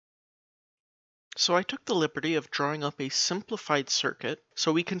So I took the liberty of drawing up a simplified circuit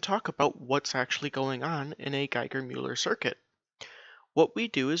so we can talk about what's actually going on in a Geiger-Muller circuit. What we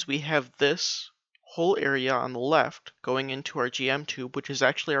do is we have this whole area on the left going into our GM tube, which is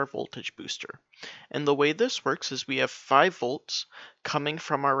actually our voltage booster. And the way this works is we have 5 volts coming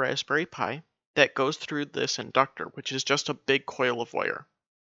from our Raspberry Pi that goes through this inductor, which is just a big coil of wire.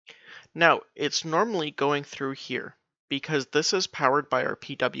 Now, it's normally going through here because this is powered by our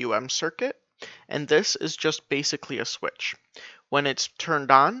PWM circuit, and this is just basically a switch. When it's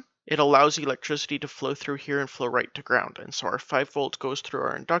turned on, it allows electricity to flow through here and flow right to ground. And so our 5 volts goes through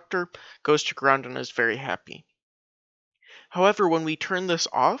our inductor, goes to ground, and is very happy. However, when we turn this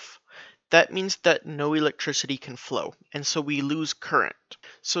off, that means that no electricity can flow, and so we lose current.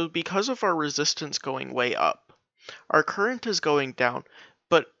 So because of our resistance going way up, our current is going down,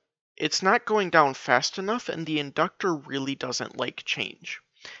 but it's not going down fast enough, and the inductor really doesn't like change.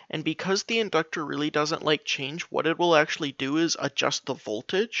 And because the inductor really doesn't like change, what it will actually do is adjust the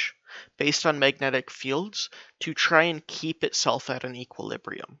voltage based on magnetic fields to try and keep itself at an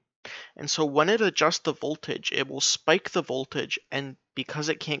equilibrium. And so when it adjusts the voltage, it will spike the voltage, and because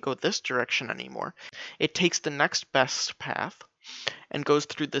it can't go this direction anymore, it takes the next best path and goes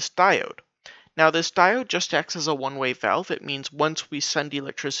through this diode. Now this diode just acts as a one-way valve. It means once we send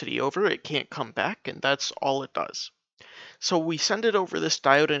electricity over, it can't come back, and that's all it does. So we send it over this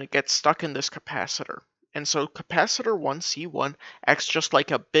diode and it gets stuck in this capacitor. And so capacitor 1C1 acts just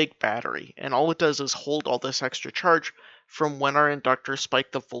like a big battery, and all it does is hold all this extra charge from when our inductor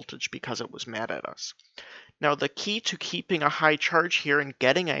spiked the voltage because it was mad at us. Now the key to keeping a high charge here and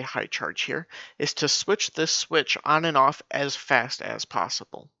getting a high charge here is to switch this switch on and off as fast as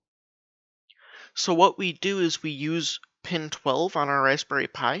possible. So what we do is we use pin 12 on our Raspberry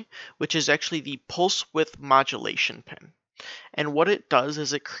Pi, which is actually the pulse width modulation pin. And what it does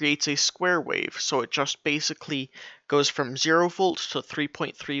is it creates a square wave, so it just basically goes from 0 volts to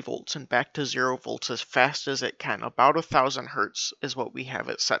 3.3 volts and back to 0 volts as fast as it can. About 1000 hertz is what we have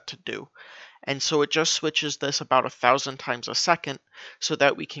it set to do. And so it just switches this about 1000 times a second so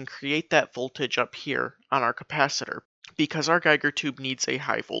that we can create that voltage up here on our capacitor, because our Geiger tube needs a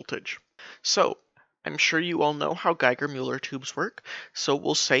high voltage. So I'm sure you all know how Geiger-Muller tubes work, so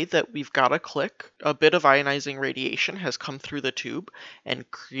we'll say that we've got a click. A bit of ionizing radiation has come through the tube and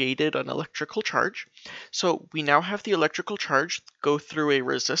created an electrical charge. So we now have the electrical charge go through a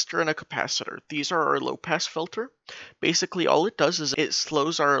resistor and a capacitor. These are our low-pass filter. Basically all it does is it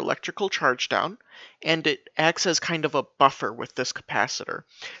slows our electrical charge down, and it acts as kind of a buffer with this capacitor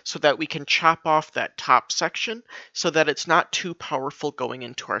so that we can chop off that top section so that it's not too powerful going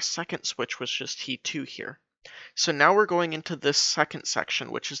into our second switch, which is T2 here. So now we're going into this second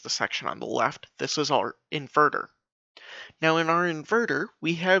section, which is the section on the left. This is our inverter. Now in our inverter,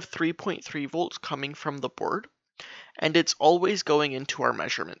 we have 3.3 volts coming from the board, and it's always going into our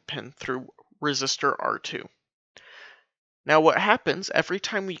measurement pin through resistor R2. Now what happens every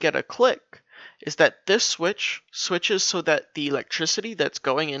time we get a click is that this switch switches so that the electricity that's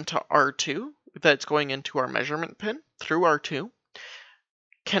going into R2, that's going into our measurement pin through R2,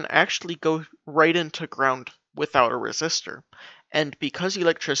 can actually go right into ground without a resistor. And because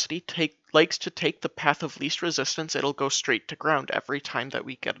electricity likes to take the path of least resistance, it'll go straight to ground every time that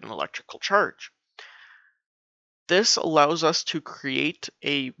we get an electrical charge. This allows us to create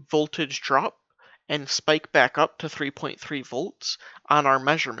a voltage drop and spike back up to 3.3 volts on our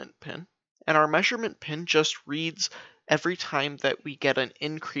measurement pin. And our measurement pin just reads every time that we get an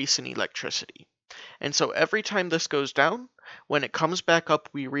increase in electricity. And so every time this goes down, when it comes back up,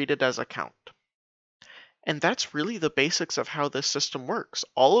 we read it as a count. And that's really the basics of how this system works.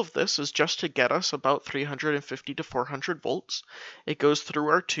 All of this is just to get us about 350 to 400 volts. It goes through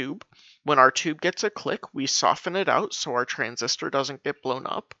our tube. When our tube gets a click, we soften it out so our transistor doesn't get blown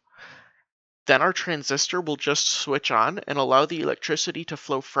up. Then our transistor will just switch on and allow the electricity to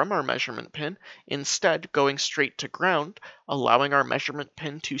flow from our measurement pin, instead going straight to ground, allowing our measurement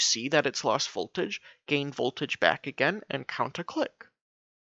pin to see that it's lost voltage, gain voltage back again, and count a click.